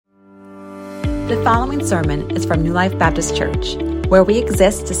The following sermon is from New Life Baptist Church, where we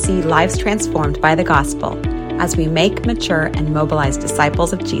exist to see lives transformed by the gospel as we make, mature, and mobilize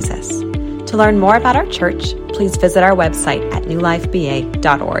disciples of Jesus. To learn more about our church, please visit our website at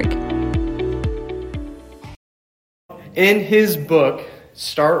newlifeba.org. In his book,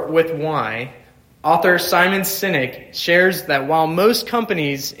 Start With Why, author Simon Sinek shares that while most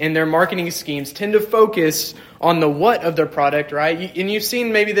companies in their marketing schemes tend to focus on the what of their product, right? And you've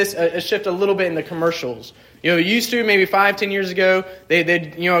seen maybe this a shift a little bit in the commercials. You know, it used to maybe 5-10 years ago, they'd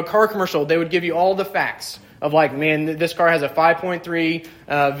a car commercial, they would give you all the facts of like, man, this car has a 5.3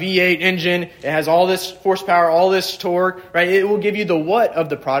 V8 engine. It has all this horsepower, all this torque, right? It will give you the what of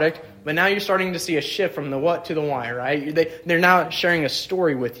the product. But now you're starting to see a shift from the what to the why, right? They're now sharing a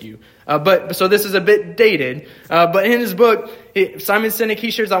story with you. So this is a bit dated. But in his book, Simon Sinek, he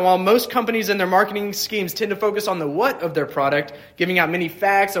shares that while most companies in their marketing schemes tend to focus on the what of their product, giving out many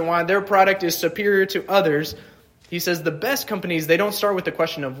facts on why their product is superior to others, he says the best companies, they don't start with the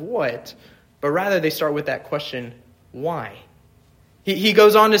question of what, but rather they start with that question, why? He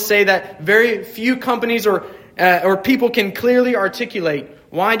goes on to say that very few companies or people can clearly articulate,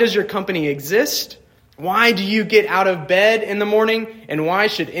 why does your company exist? Why do you get out of bed in the morning? And why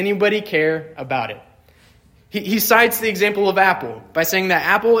should anybody care about it? He cites the example of Apple by saying that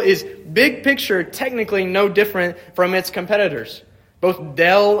Apple is big picture technically no different from its competitors. Both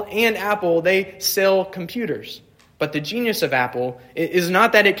Dell and Apple, they sell computers. But the genius of Apple is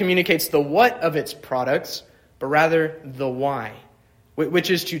not that it communicates the what of its products, but rather the why, which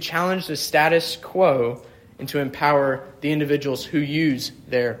is to challenge the status quo and to empower the individuals who use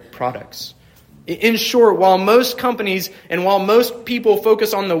their products. In short, while most companies and while most people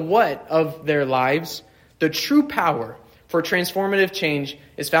focus on the what of their lives, the true power for transformative change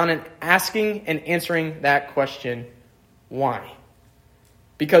is found in asking and answering that question, why?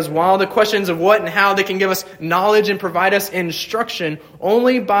 Because while the questions of what and how, they can give us knowledge and provide us instruction,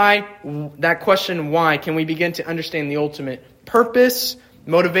 only by that question, why, can we begin to understand the ultimate purpose,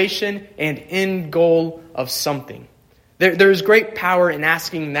 motivation, and end goal of something. There's great power in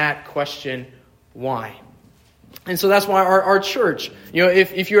asking that question, why? And so that's why our church,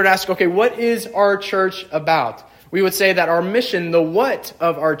 if you were to ask, okay, what is our church about? We would say that our mission, the what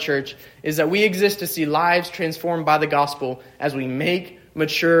of our church, is that we exist to see lives transformed by the gospel as we make,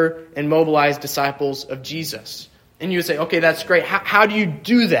 mature, and mobilize disciples of Jesus. And you would say, okay, that's great. How do you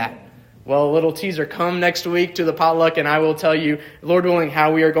do that? Well, a little teaser, come next week to the potluck and I will tell you, Lord willing,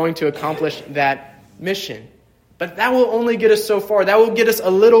 how we are going to accomplish that mission. But that will only get us so far. That will get us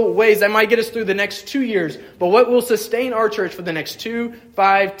a little ways. That might get us through the next 2 years. But what will sustain our church for the next 2,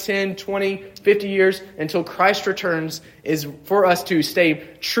 5, 10, 20, 50 years until Christ returns is for us to stay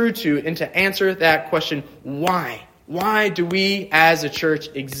true to and to answer that question, why? Why do we as a church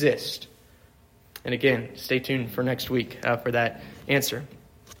exist? And again, stay tuned for next week for that answer.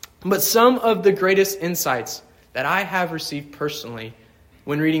 But some of the greatest insights that I have received personally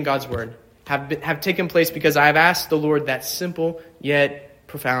when reading God's Word have taken place because I have asked the Lord that simple yet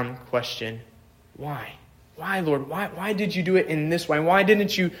profound question, why? Why, Lord? Why did you do it in this way? Why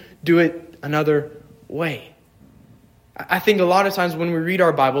didn't you do it another way? I think a lot of times when we read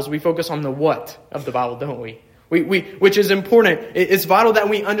our Bibles, we focus on the what of the Bible, don't we? Which is important. It's vital that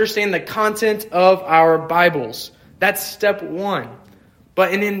we understand the content of our Bibles. That's step one.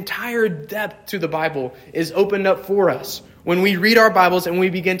 But an entire depth to the Bible is opened up for us when we read our Bibles and we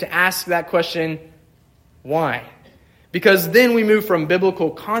begin to ask that question, why? Because then we move from biblical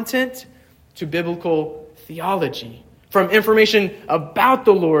content to biblical theology, from information about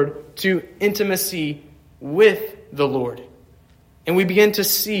the Lord to intimacy with the Lord. And we begin to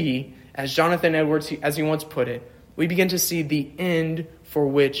see, as Jonathan Edwards, as he once put it, we begin to see the end for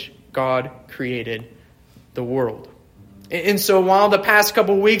which God created the world. And so while the past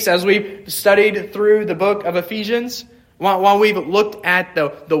couple of weeks, as we've studied through the book of Ephesians, while we've looked at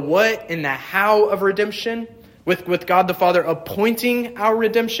the what and the how of redemption, with God the Father appointing our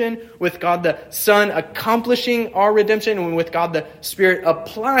redemption, with God the Son accomplishing our redemption, and with God the Spirit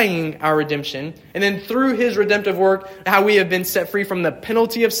applying our redemption, and then through His redemptive work, how we have been set free from the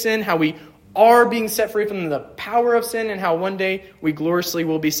penalty of sin, how we are being set free from the power of sin, and how one day we gloriously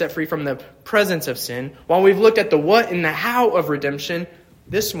will be set free from the presence of sin. While we've looked at the what and the how of redemption,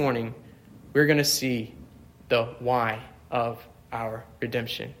 this morning we're going to see the why of our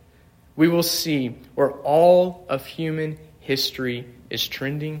redemption. We will see where all of human history is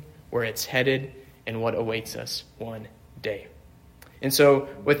trending, where it's headed, and what awaits us one day. And so,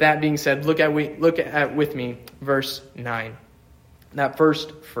 with that being said, look at with me verse 9. That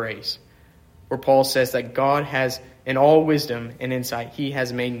first phrase, where Paul says that God has, in all wisdom and insight, He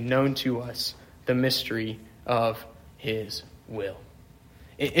has made known to us the mystery of his will.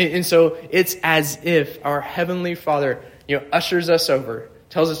 And so it's as if our Heavenly Father, ushers us over,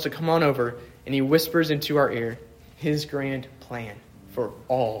 tells us to come on over, and he whispers into our ear his grand plan for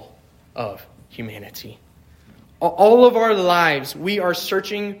all of humanity. All of our lives, we are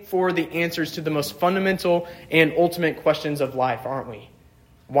searching for the answers to the most fundamental and ultimate questions of life, aren't we?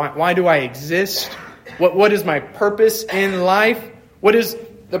 Why do I exist? What is my purpose in life? What is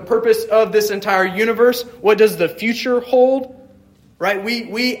the purpose of this entire universe? What does the future hold? Right?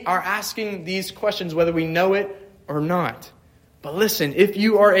 We are asking these questions whether we know it or not. But listen, if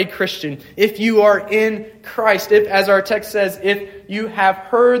you are a Christian, if you are in Christ, if, as our text says, if you have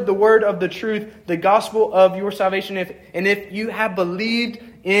heard the word of the truth, the gospel of your salvation, and if you have believed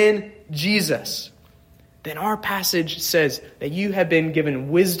in Jesus, then our passage says that you have been given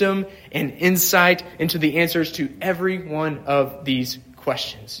wisdom and insight into the answers to every one of these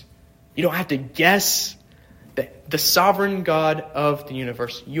questions. You don't have to guess. That the sovereign God of the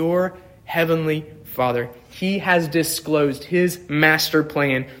universe, your Heavenly Father, he has disclosed his master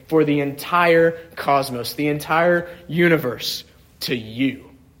plan for the entire cosmos, the entire universe, to you.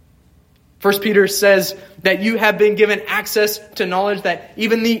 1 Peter says that you have been given access to knowledge that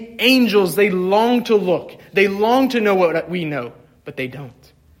even the angels, they long to look. They long to know what we know, but they don't.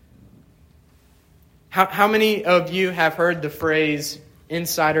 How many of you have heard the phrase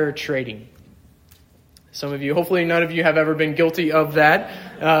insider trading? Some of you, hopefully none of you have ever been guilty of that.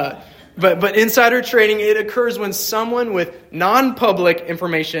 But insider trading, it occurs when someone with non-public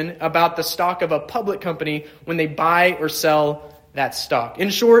information about the stock of a public company, when they buy or sell that stock. In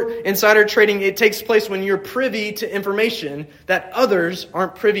short, insider trading, it takes place when you're privy to information that others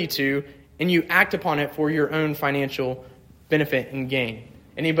aren't privy to, and you act upon it for your own financial benefit and gain.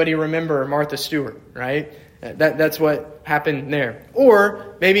 Anybody remember Martha Stewart, right? That's what happened there.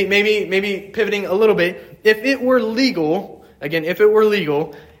 Or maybe pivoting a little bit, if it were legal,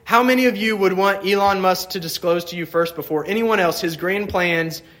 how many of you would want Elon Musk to disclose to you first before anyone else his grand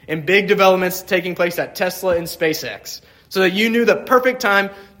plans and big developments taking place at Tesla and SpaceX, so that you knew the perfect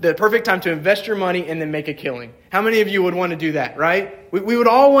time to invest your money and then make a killing? How many of you would want to do that, right? We would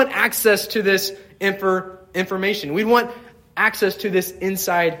all want access to this information. We'd want access to this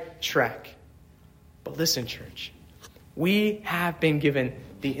inside track. But listen, church, we have been given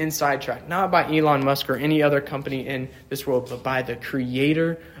the inside track, not by Elon Musk or any other company in this world, but by the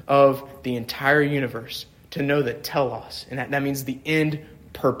creator of the entire universe, to know the telos, and that means the end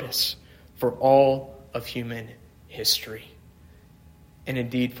purpose for all of human history, and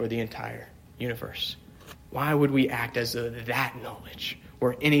indeed for the entire universe. Why would we act as though that knowledge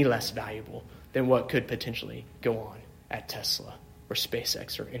were any less valuable than what could potentially go on at Tesla or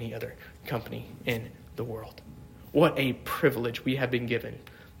SpaceX or any other company in the world? What a privilege we have been given,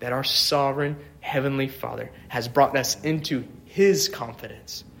 that our sovereign Heavenly Father has brought us into his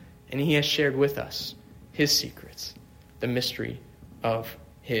confidence, and he has shared with us his secrets, the mystery of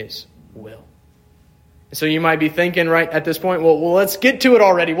his will. And so you might be thinking right at this point, well, let's get to it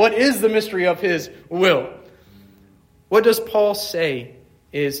already. What is the mystery of his will? What does Paul say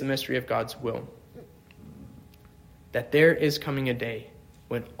is the mystery of God's will? That there is coming a day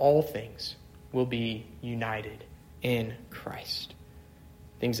when all things will be united in Christ.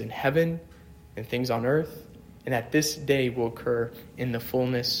 Things in heaven and things on earth, and that this day will occur in the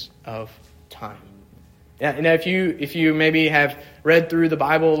fullness of time. And if you maybe have read through the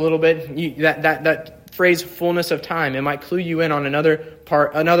Bible a little bit, that phrase "fullness of time," it might clue you in on another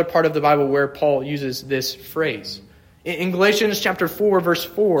part of the Bible where Paul uses this phrase. In Galatians chapter 4, verse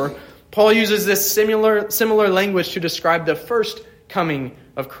 4, Paul uses this similar language to describe the first coming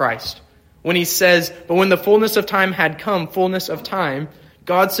of Christ, when he says, "But when the fullness of time had come," fullness of time,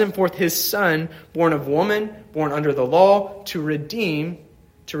 "God sent forth his Son, born of woman, born under the law, to redeem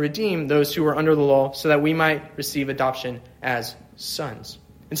those who were under the law, so that we might receive adoption as sons."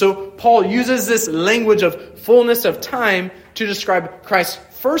 And so Paul uses this language of fullness of time to describe Christ's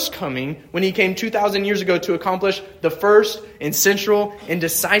first coming, when he came 2,000 years ago to accomplish the first and central and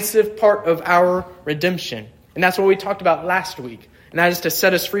decisive part of our redemption. And that's what we talked about last week. And that is to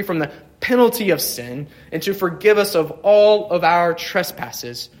set us free from the penalty of sin and to forgive us of all of our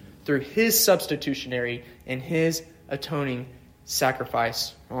trespasses through his substitutionary and his atoning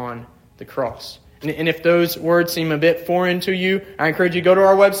sacrifice on the cross. And if those words seem a bit foreign to you, I encourage you to go to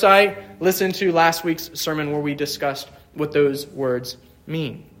our website, listen to last week's sermon where we discussed what those words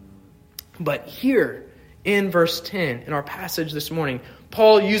mean. But here in verse 10, in our passage this morning,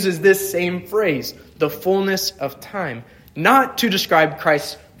 Paul uses this same phrase, the fullness of time, not to describe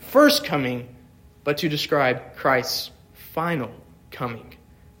Christ's first coming, but to describe Christ's final coming,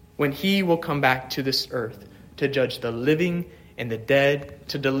 when he will come back to this earth to judge the living and the dead,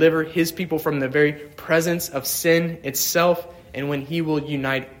 to deliver his people from the very presence of sin itself, and when he will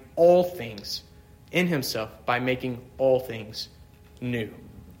unite all things in himself by making all things new.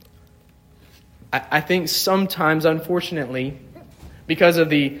 I think sometimes, unfortunately, because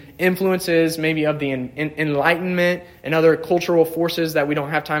of the influences maybe of the Enlightenment and other cultural forces that we don't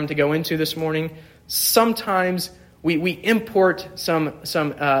have time to go into this morning, sometimes we import some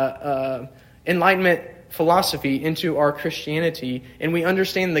Enlightenment philosophy into our Christianity, and we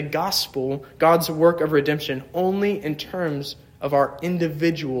understand the gospel, God's work of redemption, only in terms of our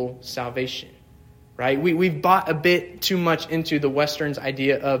individual salvation. Right? We've bought a bit too much into the Western's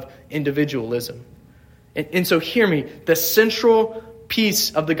idea of individualism. And so hear me, the central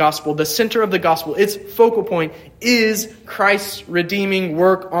piece of the gospel, the center of the gospel, its focal point is Christ's redeeming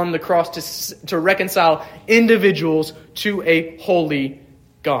work on the cross to reconcile individuals to a holy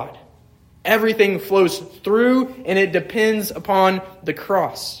God. Everything flows through and it depends upon the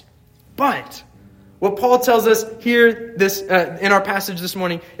cross. But what Paul tells us here in our passage this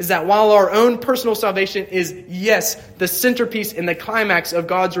morning is that while our own personal salvation is, yes, the centerpiece and the climax of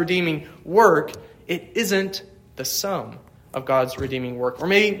God's redeeming work, it isn't the sum of God's redeeming work. Or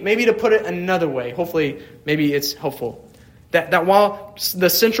maybe to put it another way, hopefully maybe it's helpful, that while the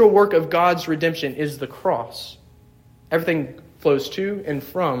central work of God's redemption is the cross, everything flows to and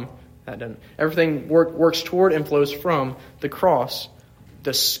from that. Everything works toward and flows from the cross.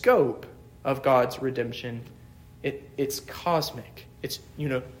 The scope of God's redemption, it's cosmic, it's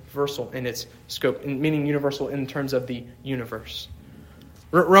universal in its scope, meaning universal in terms of the universe.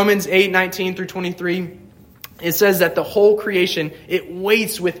 Romans 8:19 through 23, it says that the whole creation, it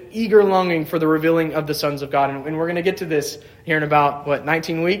waits with eager longing for the revealing of the sons of God. And we're going to get to this here in about,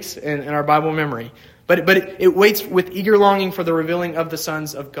 19 weeks in our Bible memory. But it waits with eager longing for the revealing of the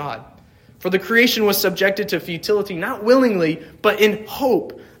sons of God. For the creation was subjected to futility, not willingly, but in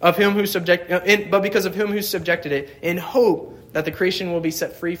hope of him who but because of him who subjected it, in hope that the creation will be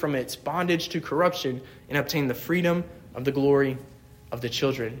set free from its bondage to corruption and obtain the freedom of the glory of the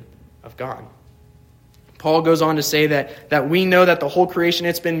children of God. Paul goes on to say that we know that the whole creation,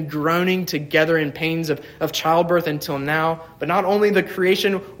 it's been groaning together in pains of childbirth until now. But not only the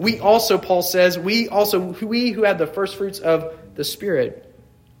creation, we also, Paul says, we who have the first fruits of the Spirit,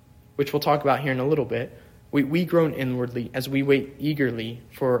 which we'll talk about here in a little bit, we groan inwardly as we wait eagerly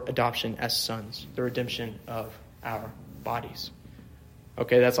for adoption as sons, the redemption of our bodies.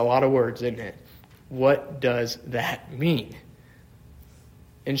 Okay, that's a lot of words, isn't it? What does that mean?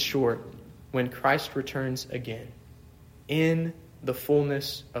 In short, when Christ returns again, in the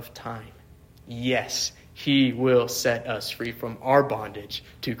fullness of time, yes, he will set us free from our bondage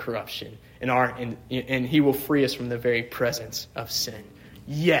to corruption, and he will free us from the very presence of sin.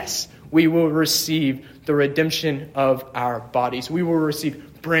 Yes, we will receive the redemption of our bodies. We will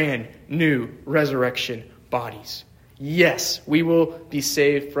receive brand new resurrection bodies. Yes, we will be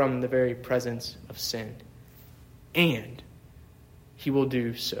saved from the very presence of sin. And he will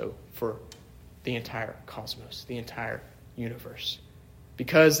do so for the entire cosmos, the entire universe.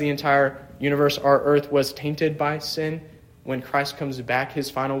 Because the entire universe, our earth, was tainted by sin, when Christ comes back, his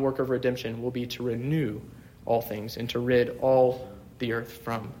final work of redemption will be to renew all things and to rid all the earth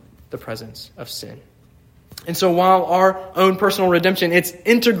from the presence of sin. And so while our own personal redemption, it's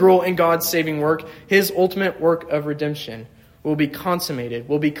integral in God's saving work, his ultimate work of redemption will be consummated,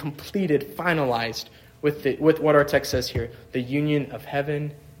 will be completed, finalized with what our text says here, the union of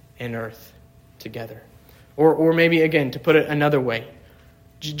heaven and earth together. Or maybe, again, to put it another way,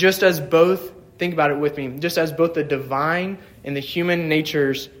 just as both, think about it with me, just as both the divine and the human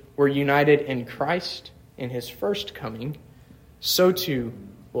natures were united in Christ in his first coming, so too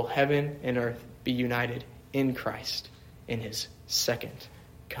will heaven and earth be united in Christ in his second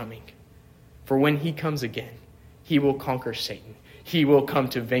coming. For when he comes again, he will conquer Satan. He will come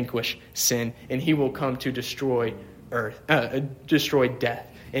to vanquish sin, and he will come to destroy death,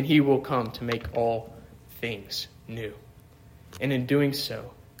 and he will come to make all things new. And in doing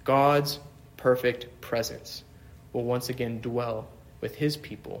so, God's perfect presence will once again dwell with his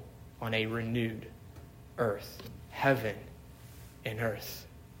people on a renewed earth, heaven and earth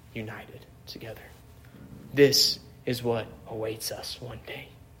united together. This is what awaits us one day.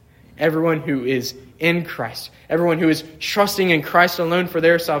 Everyone who is in Christ, everyone who is trusting in Christ alone for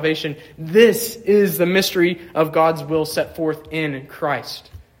their salvation, this is the mystery of God's will set forth in Christ.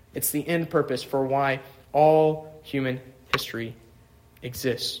 It's the end purpose for why all human history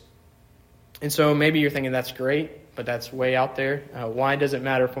exists. And so maybe you're thinking, that's great, but that's way out there. What does it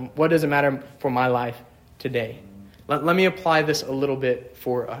matter for my life today? Let me apply this a little bit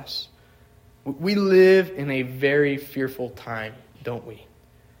for us. We live in a very fearful time, don't we?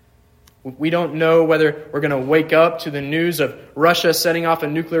 We don't know whether we're going to wake up to the news of Russia setting off a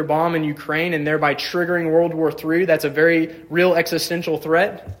nuclear bomb in Ukraine and thereby triggering World War III. That's a very real existential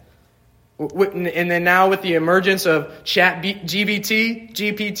threat. And then now with the emergence of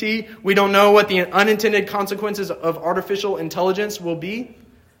GPT, we don't know what the unintended consequences of artificial intelligence will be.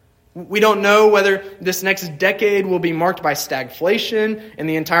 We don't know whether this next decade will be marked by stagflation and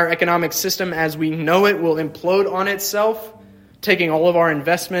the entire economic system as we know it will implode on itself, taking all of our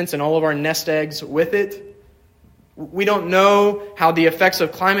investments and all of our nest eggs with it. We don't know how the effects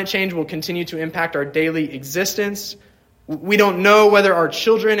of climate change will continue to impact our daily existence. We don't know whether our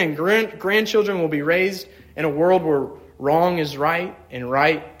children and grandchildren will be raised in a world where wrong is right and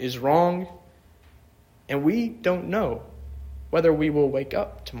right is wrong. And we don't know whether we will wake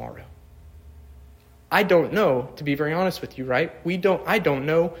up tomorrow. I don't know, to be very honest with you, right? I don't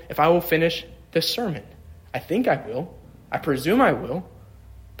know if I will finish this sermon. I think I will. I presume I will.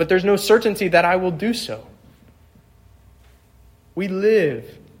 But there's no certainty that I will do so. We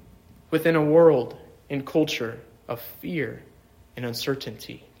live within a world and culture of fear and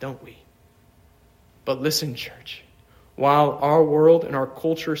uncertainty, don't we? But listen, church, while our world and our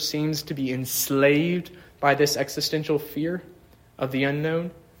culture seems to be enslaved by this existential fear of the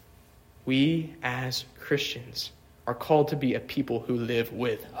unknown, we as Christians are called to be a people who live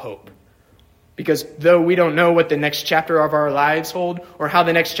with hope. Because though we don't know what the next chapter of our lives hold, or how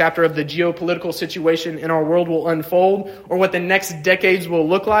the next chapter of the geopolitical situation in our world will unfold, or what the next decades will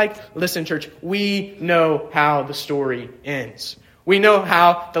look like, listen, church, we know how the story ends. We know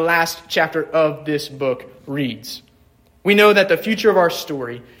how the last chapter of this book reads. We know that the future of our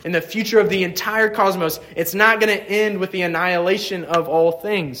story and the future of the entire cosmos, it's not going to end with the annihilation of all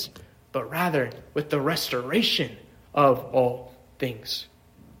things, but rather with the restoration of all things.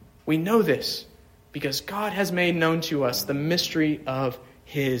 We know this because God has made known to us the mystery of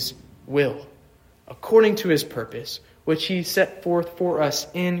His will, according to His purpose, which He set forth for us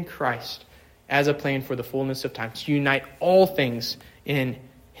in Christ as a plan for the fullness of time, to unite all things in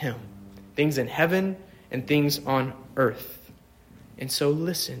Him, things in heaven and things on earth. And so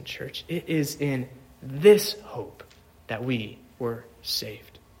listen, church, it is in this hope that we were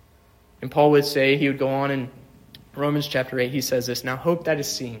saved. And Paul would say, he would go on in Romans chapter 8, he says this, "Now hope that is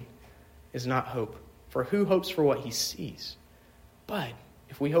seen is not hope. For who hopes for what he sees? But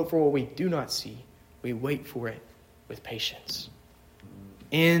if we hope for what we do not see, we wait for it with patience."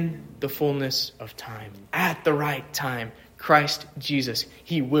 In the fullness of time, at the right time, Christ Jesus,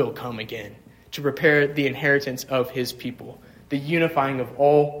 He will come again to prepare the inheritance of His people, the unifying of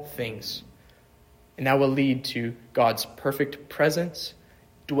all things. And that will lead to God's perfect presence,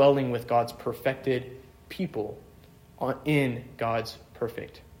 dwelling with God's perfected people in God's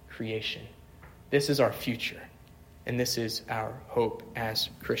perfect creation. This is our future, and this is our hope as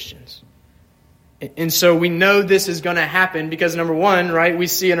Christians. And so we know this is going to happen because, number one, right, we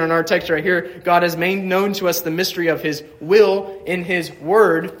see it in our text right here, God has made known to us the mystery of His will in His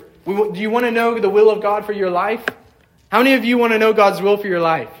Word. Do you want to know the will of God for your life? How many of you want to know God's will for your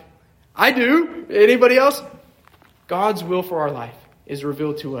life? I do. Anybody else? God's will for our life is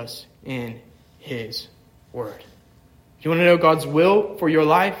revealed to us in His Word. You want to know God's will for your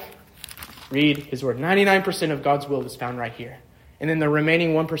life? Read His Word. 99% of God's will is found right here. And then the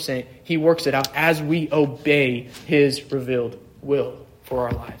remaining 1%, He works it out as we obey His revealed will for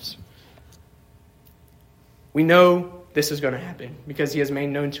our lives. We know this is going to happen because He has made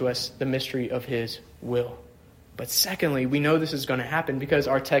known to us the mystery of His will. But secondly, we know this is going to happen because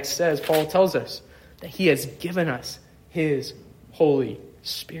our text says, Paul tells us, that He has given us His Holy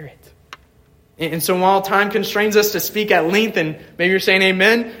Spirit. And so while time constrains us to speak at length, and maybe you're saying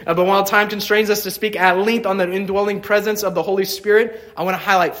amen, but while time constrains us to speak at length on the indwelling presence of the Holy Spirit, I want to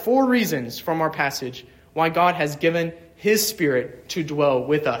highlight 4 reasons from our passage why God has given His Spirit to dwell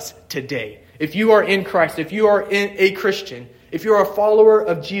with us today. If you are in Christ, if you are a Christian, if you are a follower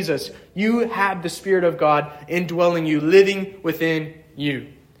of Jesus, you have the Spirit of God indwelling you, living within you.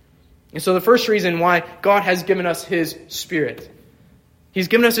 And so the first reason why God has given us His Spirit, He's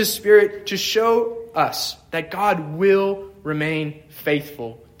given us His Spirit to show us that God will remain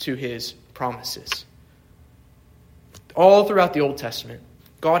faithful to His promises. All throughout the Old Testament,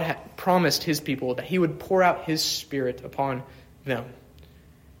 God had promised His people that He would pour out His Spirit upon them.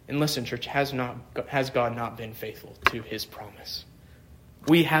 And listen, church, has God not been faithful to His promise?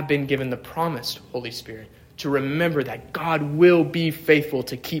 We have been given the promised Holy Spirit to remember that God will be faithful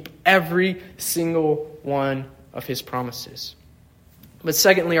to keep every single one of His promises. But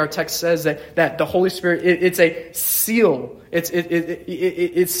secondly, our text says that the Holy Spirit, it's a seal.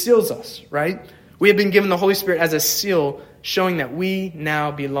 It seals us, right? We have been given the Holy Spirit as a seal, showing that we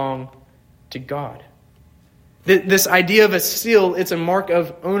now belong to God. This idea of a seal, it's a mark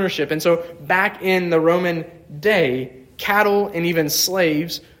of ownership. And so back in the Roman day, cattle and even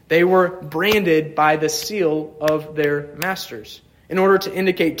slaves, they were branded by the seal of their masters in order to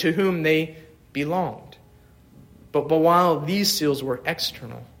indicate to whom they belonged. But while these seals were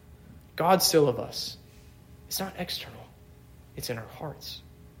external, God's seal of us, it's not external. It's in our hearts.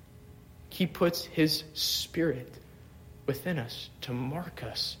 He puts His Spirit within us to mark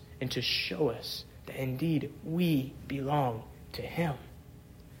us and to show us that indeed we belong to Him.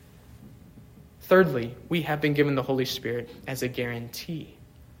 Thirdly, we have been given the Holy Spirit as a guarantee.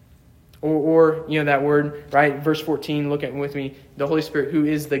 Or that word, right? Verse 14, look at it with me. The Holy Spirit, who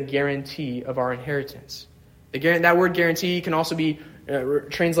is the guarantee of our inheritance. That word guarantee can also be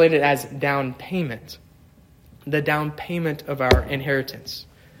translated as down payment. The down payment of our inheritance.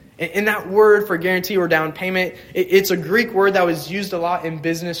 And that word for guarantee or down payment, it's a Greek word that was used a lot in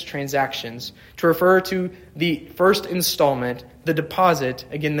business transactions to refer to the first installment, the deposit,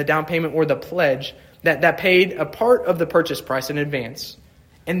 again, the down payment or the pledge, that paid a part of the purchase price in advance.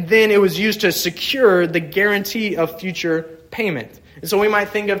 And then it was used to secure the guarantee of future payment. And so we might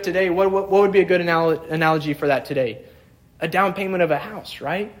think of today, what would be a good analogy for that today? A down payment of a house,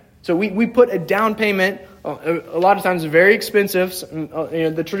 right? So we put a down payment, a lot of times very expensive,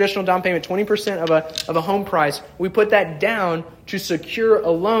 the traditional down payment, 20% of a home price. We put that down to secure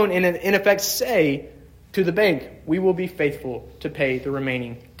a loan and in effect say to the bank, we will be faithful to pay the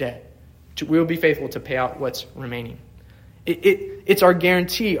remaining debt. We will be faithful to pay out what's remaining. It's our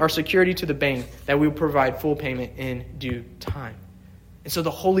guarantee, our security to the bank that we will provide full payment in due time. And so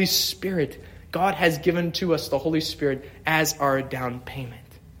the Holy Spirit, God has given to us the Holy Spirit as our down payment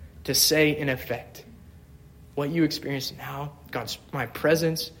to say in effect, what you experience now, my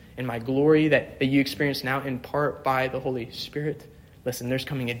presence and my glory that you experience now in part by the Holy Spirit. Listen, there's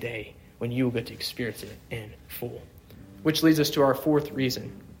coming a day when you will get to experience it in full. Which leads us to our fourth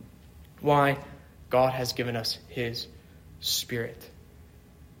reason why God has given us His Spirit.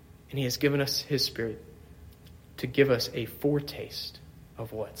 And He has given us His Spirit to give us a foretaste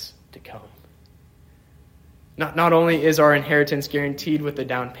of what's to come. Not only is our inheritance guaranteed with the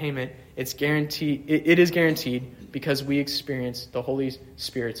down payment, it is guaranteed because we experience the Holy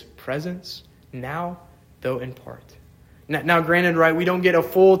Spirit's presence now, though in part. Now, granted, right, we don't get a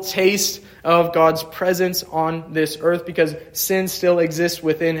full taste of God's presence on this earth because sin still exists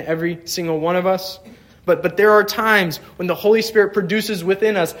within every single one of us. But there are times when the Holy Spirit produces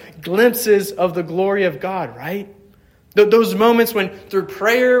within us glimpses of the glory of God, right? Those moments when through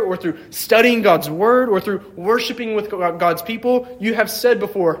prayer or through studying God's word or through worshiping with God's people, you have said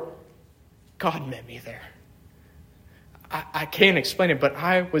before, God met me there. I can't explain it, but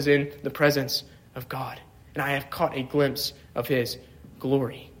I was in the presence of God. And I have caught a glimpse of His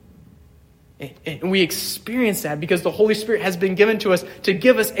glory. And we experience that because the Holy Spirit has been given to us to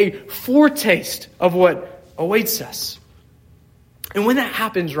give us a foretaste of what awaits us. And when that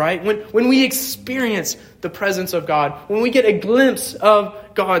happens, right, when we experience the presence of God, when we get a glimpse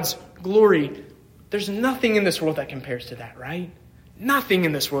of God's glory, there's nothing in this world that compares to that, right? Nothing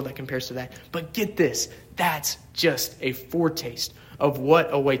in this world that compares to that. But get this, that's just a foretaste of what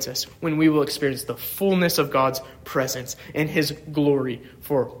awaits us when we will experience the fullness of God's presence and His glory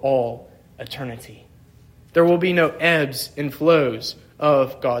for all eternity. There will be no ebbs and flows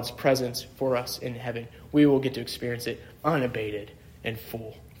of God's presence for us in heaven. We will get to experience it unabated and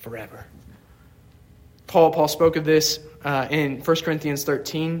full forever. Paul spoke of this in 1 Corinthians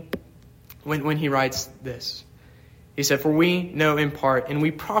 13 when he writes this. He said, "For we know in part and we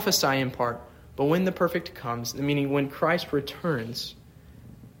prophesy in part, but when the perfect comes," meaning when Christ returns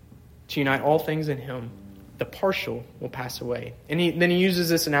to unite all things in Him, the partial will pass away. And then he uses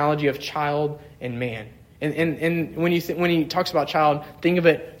this analogy of child and man. And when he talks about child, think of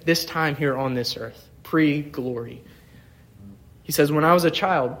it this time here on this earth, pre-glory. He says, when I was a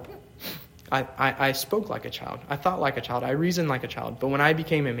child, I spoke like a child. I thought like a child. I reasoned like a child. But when I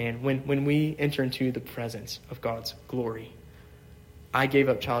became a man, when we enter into the presence of God's glory, I gave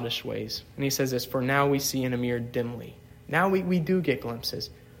up childish ways. And he says this, for now we see in a mirror dimly. Now we do get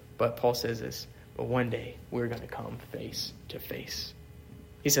glimpses. But Paul says this, but one day we're going to come face to face.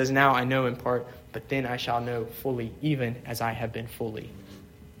 He says, now I know in part, but then I shall know fully, even as I have been fully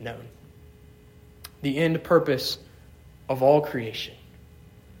known. The end purpose of all creation,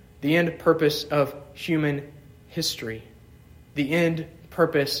 the end purpose of human history, the end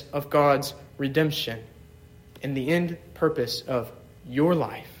purpose of God's redemption, and the end purpose of your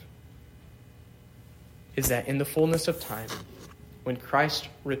life is that in the fullness of time, when Christ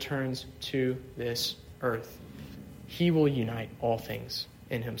returns to this earth, he will unite all things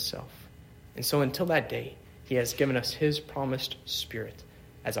in himself. And so until that day, he has given us his promised Spirit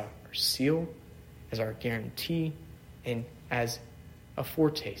as our seal, as our guarantee, and as a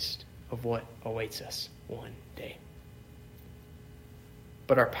foretaste of what awaits us one day.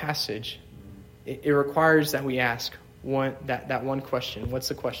 But our passage, it requires that we ask that one question. What's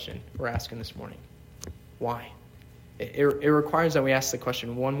the question we're asking this morning? Why? It requires that we ask the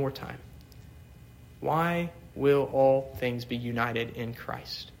question one more time. Why will all things be united in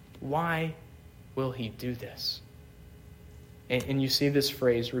Christ? Why will he do this? And you see this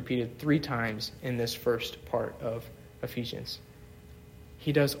phrase repeated 3 times in this first part of Ephesians.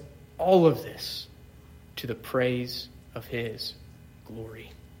 He does all of this to the praise of his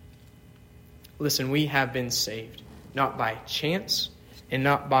glory. Listen, we have been saved, not by chance and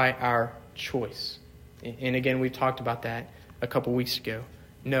not by our choice. And again, we talked about that a couple weeks ago.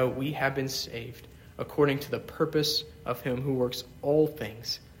 No, we have been saved according to the purpose of him who works all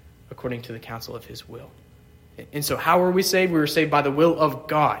things according to the counsel of his will. And so how were we saved? We were saved by the will of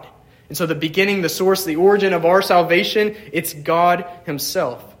God. And so the beginning, the source, the origin of our salvation, it's God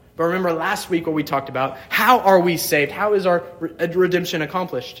himself. But remember last week what we talked about. How are we saved? How is our redemption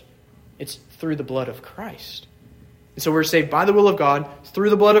accomplished? It's through the blood of Christ. And so we're saved by the will of God,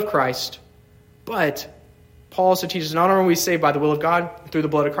 through the blood of Christ. But Paul also teaches not only are we saved by the will of God through the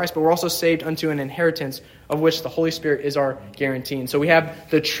blood of Christ, but we're also saved unto an inheritance of which the Holy Spirit is our guarantee. And so we have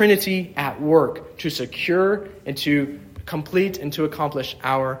the Trinity at work to secure and to complete and to accomplish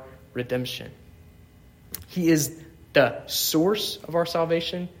our redemption. He is the source of our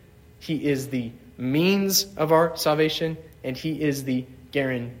salvation. He is the means of our salvation. And he is the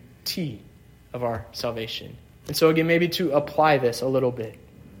guarantee of our salvation. And so again, maybe to apply this a little bit.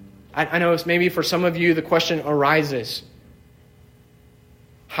 I know it's maybe for some of you the question arises,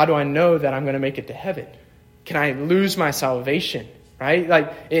 how do I know that I'm going to make it to heaven? Can I lose my salvation? Right?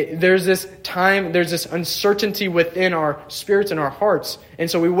 There's this uncertainty within our spirits and our hearts.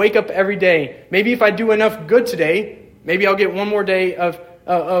 And so we wake up every day. Maybe if I do enough good today, maybe I'll get one more day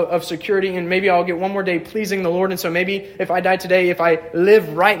of security, and maybe I'll get one more day pleasing the Lord. And so maybe if I die today, if I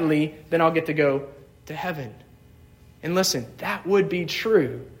live rightly, then I'll get to go to heaven. And listen, that would be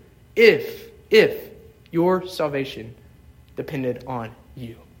true if your salvation depended on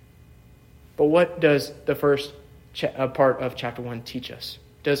you. But what does the first part of chapter 1 teach us?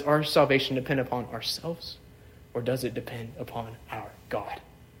 Does our salvation depend upon ourselves, or does it depend upon our God?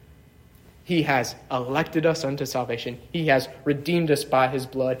 He has elected us unto salvation. He has redeemed us by his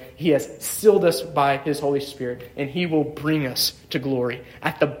blood. He has sealed us by his Holy Spirit, and he will bring us to glory.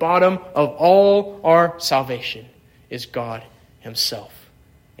 At the bottom of all our salvation is God himself.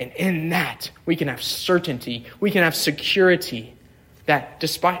 And in that, we can have certainty, we can have security that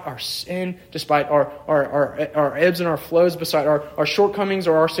despite our sin, despite our ebbs and our flows, beside our shortcomings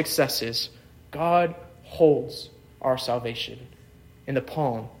or our successes, God holds our salvation in the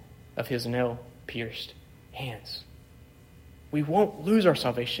palm of his nail-pierced hands. We won't lose our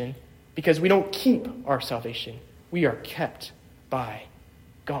salvation because we don't keep our salvation. We are kept by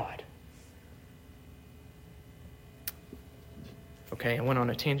God. Okay, I went on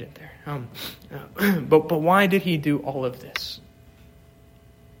a tangent there. But why did he do all of this?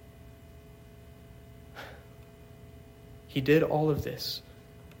 He did all of this.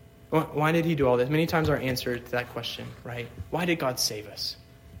 Why did he do all this? Many times our answer to that question, right? Why did God save us?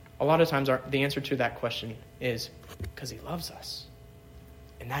 A lot of times the answer to that question is because he loves us.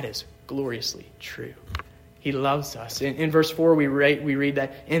 And that is gloriously true. He loves us. In verse 4, we read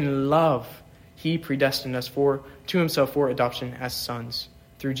that in love, he predestined us to himself for adoption as sons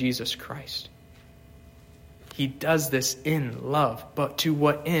through Jesus Christ. He does this in love, but to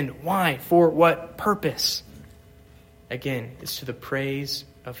what end? Why? For what purpose? Again, it's to the praise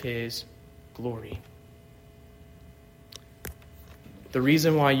of his glory. The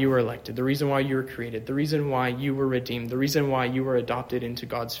reason why you were elected, the reason why you were created, the reason why you were redeemed, the reason why you were adopted into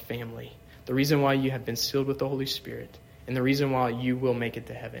God's family, the reason why you have been sealed with the Holy Spirit, and the reason why you will make it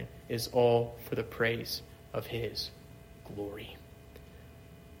to heaven is all for the praise of his glory.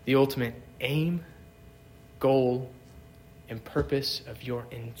 The ultimate aim, goal, and purpose of your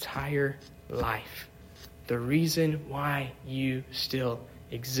entire life, the reason why you still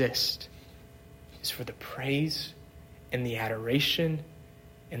exist, is for the praise and the adoration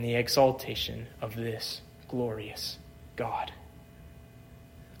and the exaltation of this glorious God.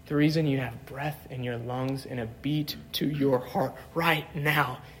 The reason you have breath in your lungs and a beat to your heart right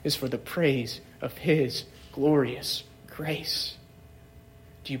now is for the praise of his glorious grace.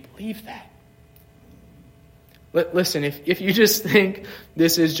 Do you believe that? Listen, if you just think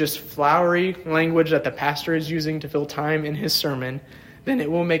this is just flowery language that the pastor is using to fill time in his sermon, then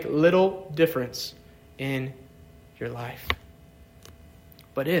it will make little difference in your life.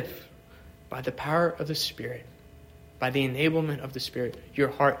 But if, by the power of the Spirit, by the enablement of the Spirit, your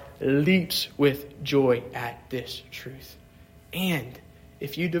heart leaps with joy at this truth, and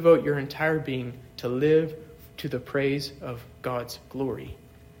if you devote your entire being to live to the praise of God's glory,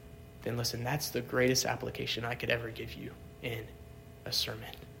 then listen, that's the greatest application I could ever give you in a sermon.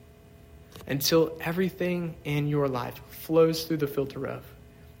 Until everything in your life flows through the filter of,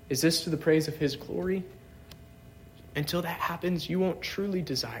 is this to the praise of His glory? Until that happens, you won't truly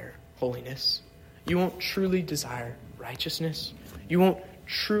desire holiness. You won't truly desire righteousness. You won't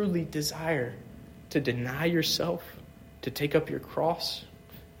truly desire to deny yourself, to take up your cross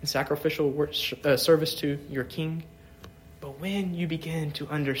in sacrificial service to your King. But when you begin to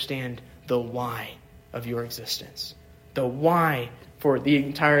understand the why of your existence, the why for the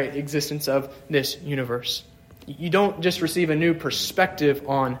entire existence of this universe, you don't just receive a new perspective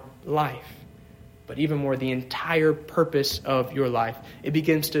on life, but even more, the entire purpose of your life. It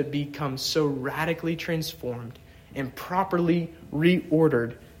begins to become so radically transformed and properly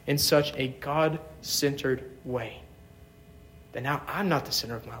reordered in such a God-centered way that now I'm not the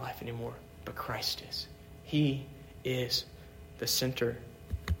center of my life anymore, but Christ is. He is the center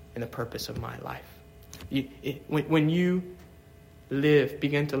and the purpose of my life. When you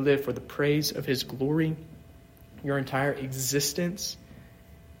begin to live for the praise of His glory, your entire existence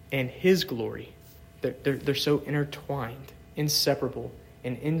and His glory, they're so intertwined, inseparable,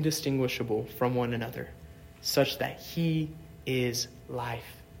 and indistinguishable from one another, such that He is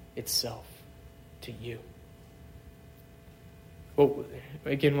life itself to you. Well,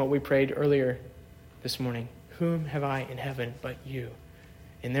 again, what we prayed earlier this morning, whom have I in heaven but you?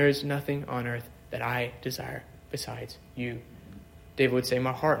 And there is nothing on earth that I desire besides you. David would say,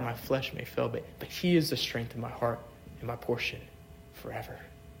 my heart and my flesh may fail, but He is the strength of my heart and my portion forever.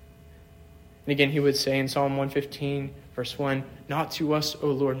 And again, he would say in Psalm 115, verse 1, not to us, O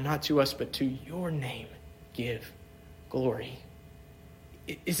Lord, not to us, but to your name give glory.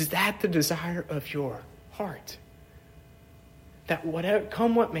 Is that the desire of your heart? That whatever,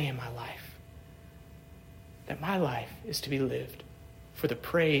 come what may in my life, that my life is to be lived for the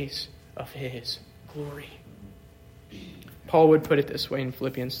praise of His glory. Paul would put it this way in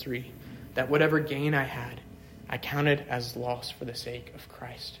Philippians 3, that whatever gain I had, I counted as loss for the sake of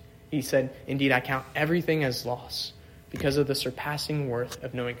Christ. He said, indeed, I count everything as loss because of the surpassing worth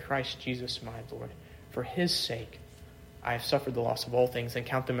of knowing Christ Jesus my Lord. For His sake, I have suffered the loss of all things and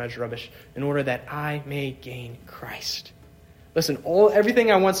count them as rubbish in order that I may gain Christ. Listen,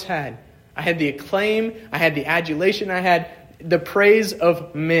 everything I once had, I had the acclaim, I had the adulation, I had the praise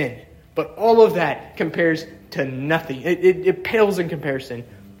of men. But all of that compares to nothing. It pales in comparison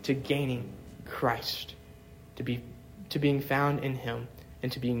to gaining Christ, to being found in Him,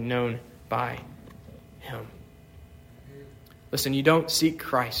 and to being known by Him. Listen, you don't seek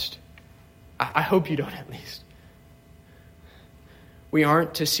Christ. I hope you don't, at least. We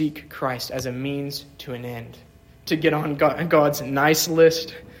aren't to seek Christ as a means to an end, to get on God's nice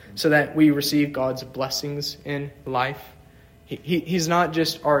list so that we receive God's blessings in life. He's not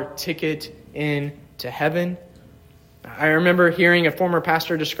just our ticket into heaven. I remember hearing a former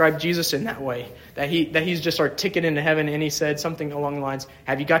pastor describe Jesus in that way, that he's just our ticket into heaven, and he said something along the lines,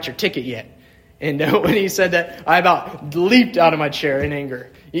 have you got your ticket yet? And when he said that, I about leaped out of my chair in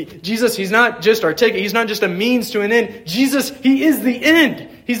anger. Jesus, He's not just our ticket. He's not just a means to an end. Jesus, He is the end.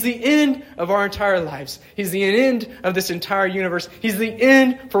 He's the end of our entire lives. He's the end of this entire universe. He's the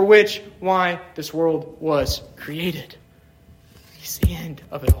end for why this world was created. He's the end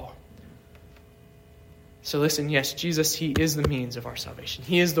of it all. So listen, yes, Jesus, He is the means of our salvation.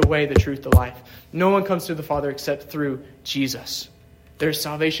 He is the way, the truth, the life. No one comes to the Father except through Jesus. There's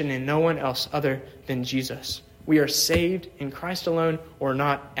salvation in no one else other than Jesus. We are saved in Christ alone or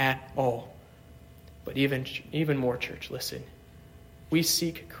not at all. But even more, church, listen. We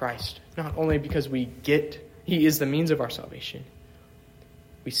seek Christ not only because He is the means of our salvation.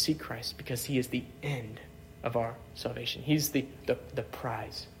 We seek Christ because He is the end of our salvation. He's the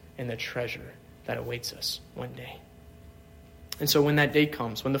prize and the treasure that awaits us one day. And so when that day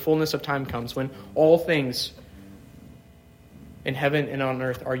comes, when the fullness of time comes, when all things in heaven and on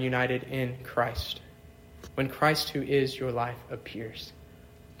earth are united in Christ, when Christ, who is your life, appears,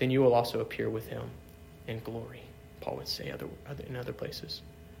 then you will also appear with Him in glory, Paul would say in other places.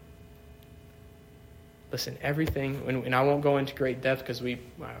 Listen, everything, and I won't go into great depth because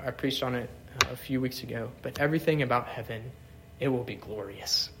I preached on it a few weeks ago, but everything about heaven it will be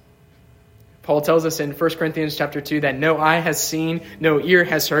glorious. Paul tells us in 1 Corinthians chapter 2 that no eye has seen, no ear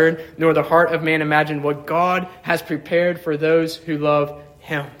has heard, nor the heart of man imagined what God has prepared for those who love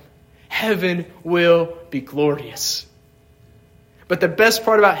him. Heaven will be glorious. But the best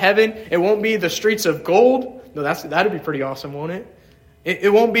part about heaven, it won't be the streets of gold. No, that'd be pretty awesome, won't it?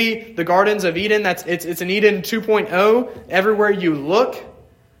 It won't be the gardens of Eden. It's an Eden 2.0. Everywhere you look.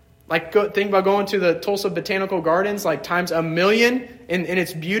 Think about going to the Tulsa Botanical Gardens, times 1,000,000 in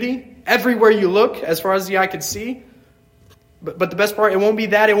its beauty. Everywhere you look, as far as the eye could see. But the best part, it won't be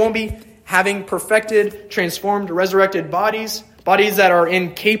that. It won't be having perfected, transformed, resurrected bodies. Bodies that are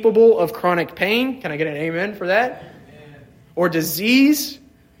incapable of chronic pain. Can I get an amen for that? Amen. Or disease.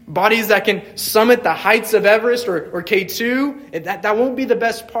 Bodies that can summit the heights of Everest or K2. That won't be the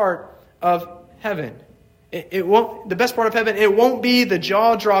best part of heaven. It won't. The best part of heaven, it won't be the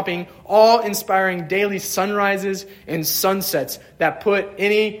jaw-dropping, awe-inspiring daily sunrises and sunsets that put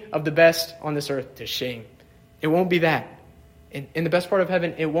any of the best on this earth to shame. It won't be that. In the best part of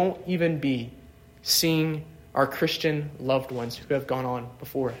heaven, it won't even be seeing our Christian loved ones who have gone on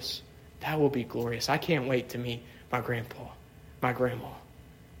before us. That will be glorious. I can't wait to meet my grandpa, my grandma,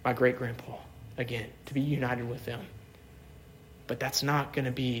 my great-grandpa again, to be united with them. But that's not going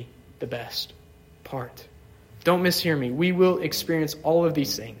to be the best part. Don't mishear me. We will experience all of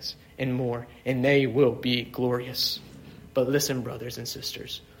these things and more, and they will be glorious. But listen, brothers and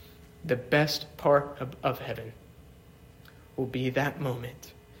sisters, the best part of heaven will be that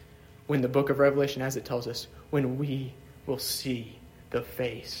moment when the book of Revelation, as it tells us, when we will see the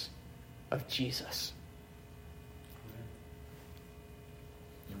face of Jesus.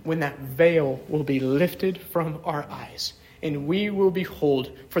 When that veil will be lifted from our eyes, and we will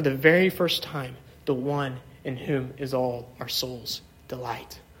behold for the very first time the one in whom is all our soul's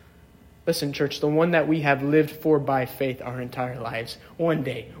delight. Listen, church, the one that we have lived for by faith our entire lives, one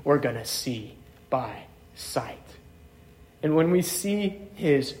day we're going to see by sight. And when we see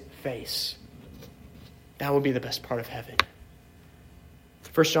his face, that will be the best part of heaven.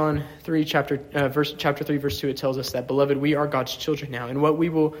 1 John 3, chapter 3, verse 2, it tells us that, Beloved, we are God's children now, and what we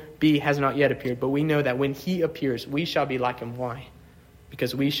will be has not yet appeared, but we know that when he appears, we shall be like him. Why?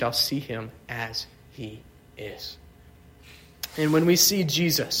 Because we shall see him as he is. And when we see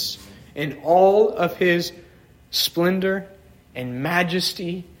Jesus in all of his splendor and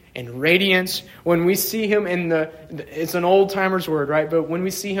majesty and radiance, when we see him in it's an old-timer's word, right? But when we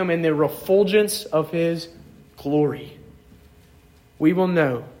see him in the refulgence of his glory, we will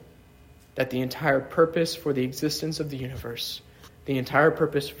know that the entire purpose for the existence of the universe, the entire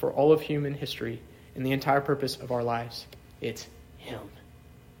purpose for all of human history, and the entire purpose of our lives, it's him.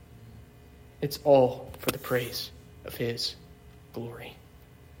 It's all for the praise of his glory.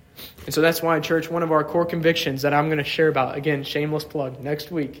 And so that's why, church, one of our core convictions that I'm going to share about, again, shameless plug,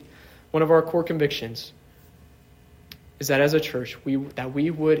 next week, one of our core convictions is that as a church, we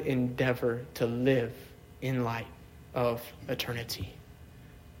would endeavor to live in light of eternity.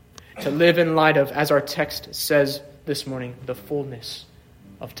 To live in light of, as our text says this morning, the fullness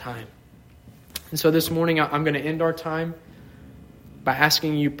of time. And so this morning, I'm going to end our time by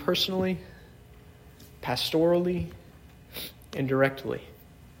asking you personally, pastorally, and directly,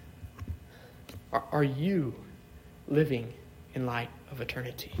 are you living in light of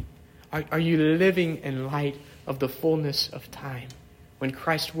eternity? Are you living in light of the fullness of time when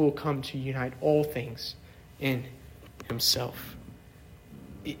Christ will come to unite all things in himself?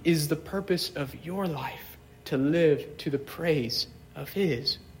 Is the purpose of your life to live to the praise of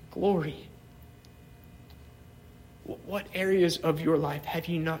his glory? What areas of your life have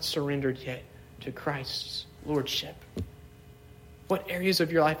you not surrendered yet to Christ's lordship? What areas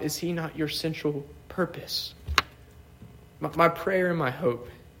of your life is he not your central purpose? My prayer and my hope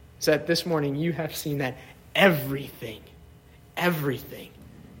is that this morning you have seen that everything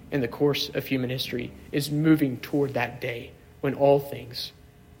in the course of human history is moving toward that day when all things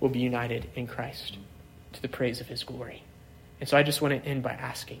will be united in Christ to the praise of his glory. And so I just want to end by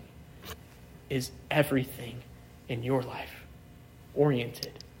asking, is everything in your life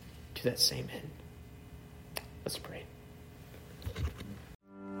oriented to that same end? Let's pray.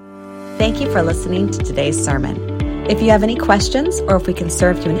 Thank you for listening to today's sermon. If you have any questions or if we can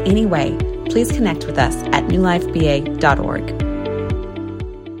serve you in any way, please connect with us at newlifeba.org.